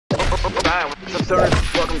Hi, what's up,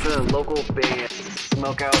 stoners? Welcome to the local band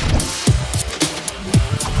Smokeout.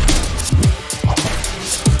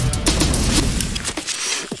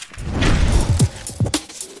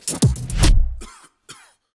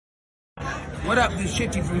 What up, this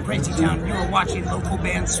Shitty from Crazy Town. You are watching local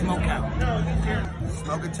band Smokeout.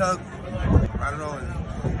 Smoke a tug, right on,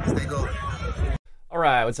 stay gold.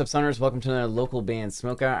 Alright, what's up, Sunners? Welcome to another local band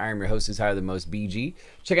Smokeout. I am your host who's higher than most, BG.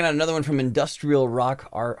 Checking out another one from industrial rock,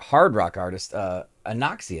 hard rock artist,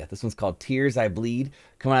 Anoxia. This one's called Tears I Bleed.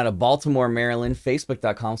 Coming out of Baltimore, Maryland.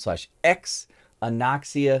 Facebook.com/X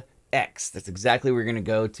Anoxia X. That's exactly where you're gonna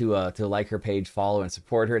go to like her page, follow, and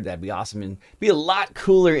support her. That'd be awesome, and be a lot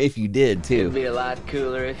cooler if you did too. It'd be a lot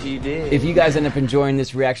cooler if you did. If you guys end up enjoying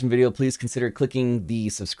this reaction video, please consider clicking the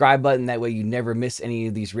subscribe button. That way you never miss any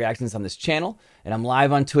of these reactions on this channel. And I'm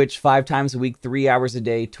live on Twitch 5 times a week, 3 hours a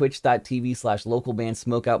day,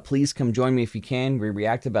 twitch.tv/localbandsmokeout. Please come join me if you can. We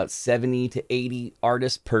react to about 70 to 80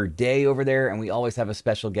 artists per day over there, and we always have a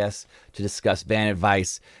special guest to discuss band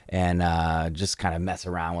advice and just kind of mess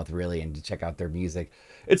around with really and to check out their music.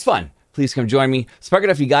 It's fun. Please come join me. Spark it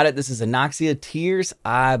up if you got it. This is Anoxia, Tears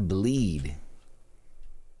I Bleed.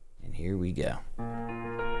 And here we go.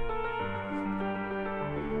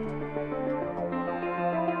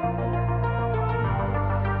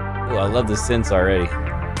 Ooh, I love the synths already.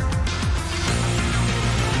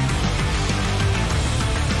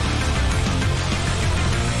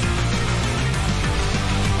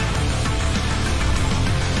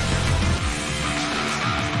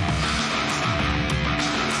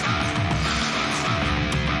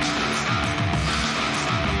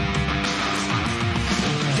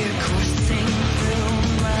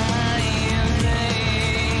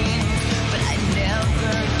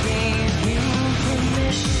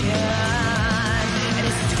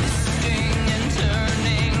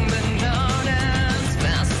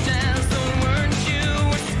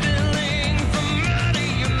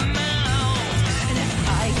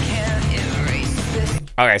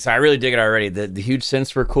 Okay, so I really dig it already. The huge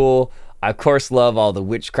synths were cool. I, of course, love all the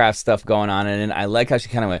witchcraft stuff going on in it. I like how she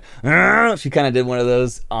kind of went, she kind of did one of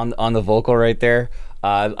those on the vocal right there.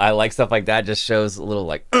 I like stuff like that. Just shows a little,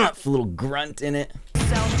 like, a little grunt in it.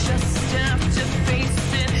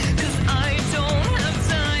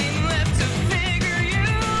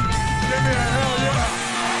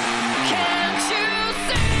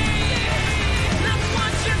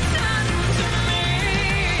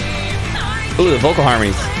 Ooh, the vocal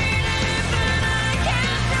harmonies.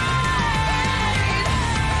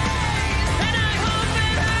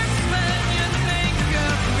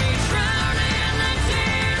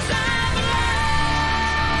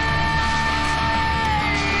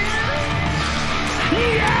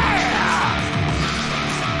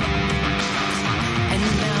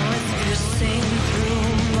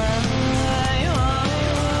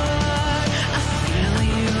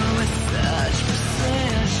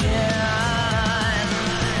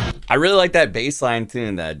 I really like that bass line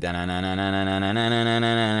tune, that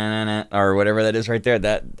or whatever that is right there.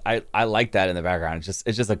 That I like that in the background. It's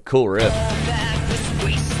just a cool riff.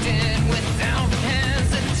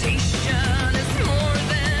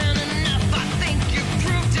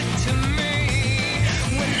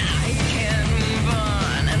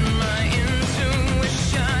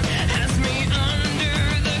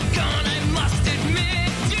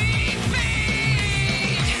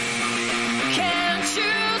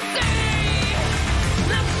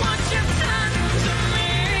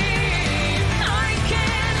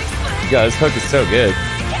 Yeah, this hook is so good.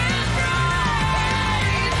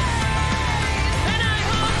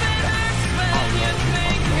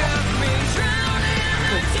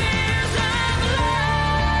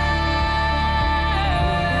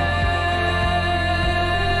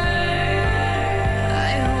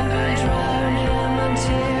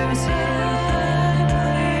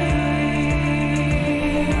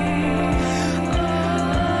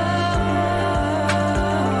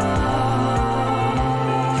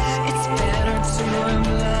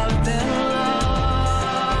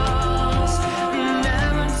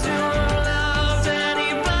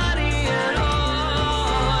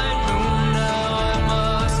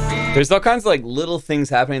 There's all kinds of like little things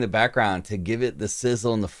happening in the background to give it the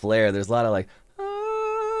sizzle and the flair. There's a lot of like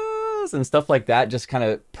ahs and stuff like that, just kind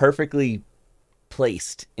of perfectly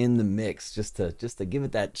placed in the mix, just to give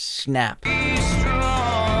it that snap.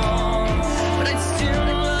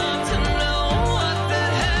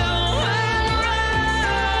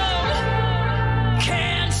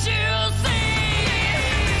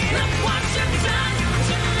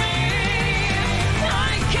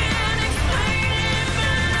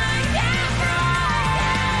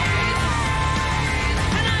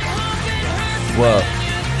 Whoa.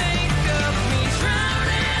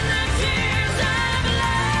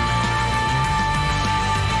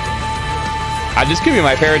 This could be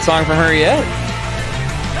my favorite song from her yet.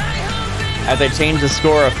 As I change the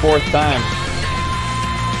score a fourth time.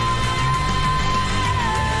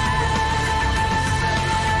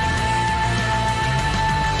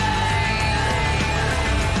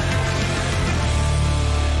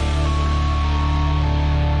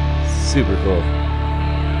 Super cool.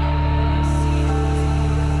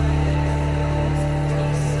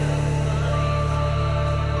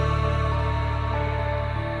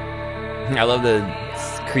 I love the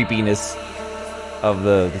creepiness of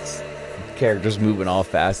the characters moving all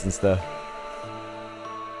fast and stuff.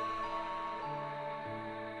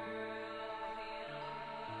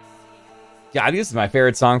 Yeah, I think this is my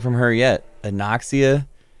favorite song from her yet. Anoxia,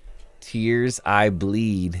 Tears I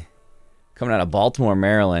Bleed. Coming out of Baltimore,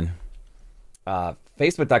 Maryland.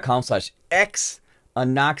 Facebook.com/X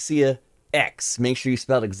Anoxia X. Make sure you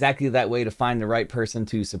spell it exactly that way to find the right person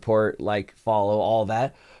to support, like, follow, all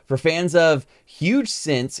that. For fans of huge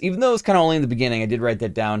synths, even though it's kind of only in the beginning, I did write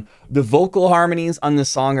that down. The vocal harmonies on this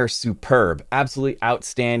song are superb. Absolutely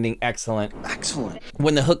outstanding. Excellent. Excellent.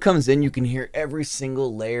 When the hook comes in, you can hear every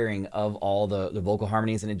single layering of all the vocal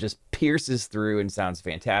harmonies, and it just pierces through and sounds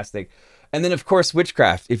fantastic. And then, of course,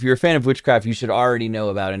 Witchcraft. If you're a fan of Witchcraft, you should already know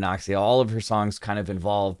about Anoxia. All of her songs kind of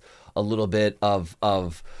involve a little bit of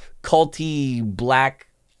culty, black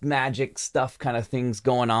magic stuff kind of things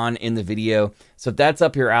going on in the video. So if that's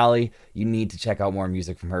up your alley, you need to check out more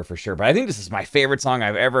music from her for sure. But I think this is my favorite song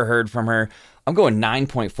I've ever heard from her. I'm going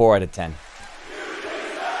 9.4 out of 10.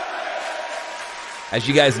 As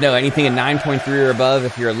you guys know, anything at 9.3 or above,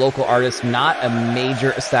 if you're a local artist, not a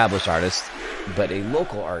major established artist, but a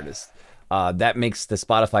local artist, that makes the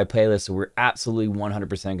Spotify playlist. So we're absolutely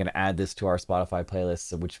 100% going to add this to our Spotify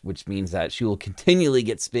playlist, which means that she will continually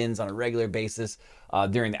get spins on a regular basis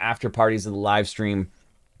during the after parties of the live stream.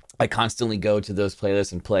 I constantly go to those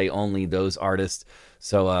playlists and play only those artists.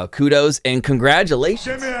 So kudos and congratulations.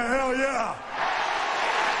 Give me a hell yeah.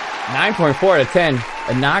 9.4 out of 10.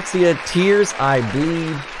 Anoxia, Tears I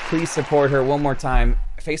Bleed. Please support her one more time.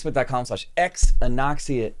 Facebook.com/X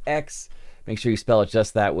Anoxia X. Make sure you spell it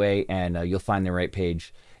just that way, and you'll find the right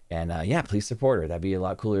page. And yeah, please support her. That'd be a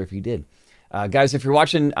lot cooler if you did. Guys, if you're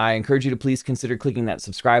watching, I encourage you to please consider clicking that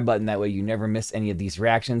subscribe button. That way you never miss any of these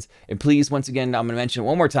reactions. And please, once again, I'm going to mention it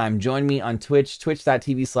one more time. Join me on Twitch,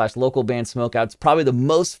 twitch.tv/localbandsmokeout. It's probably the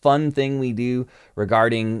most fun thing we do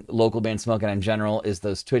regarding local band smokeout in general is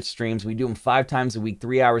those Twitch streams. We do them 5 times a week,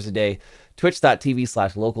 3 hours a day.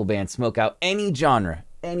 Twitch.tv/localbandsmokeout. Any genre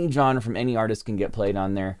from any artist can get played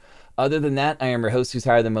on there. Other than that, I am your host who's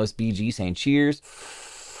higher than most, BG, saying cheers.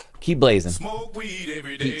 Keep blazing. Smoke weed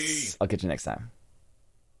every day. Peace. I'll catch you next time.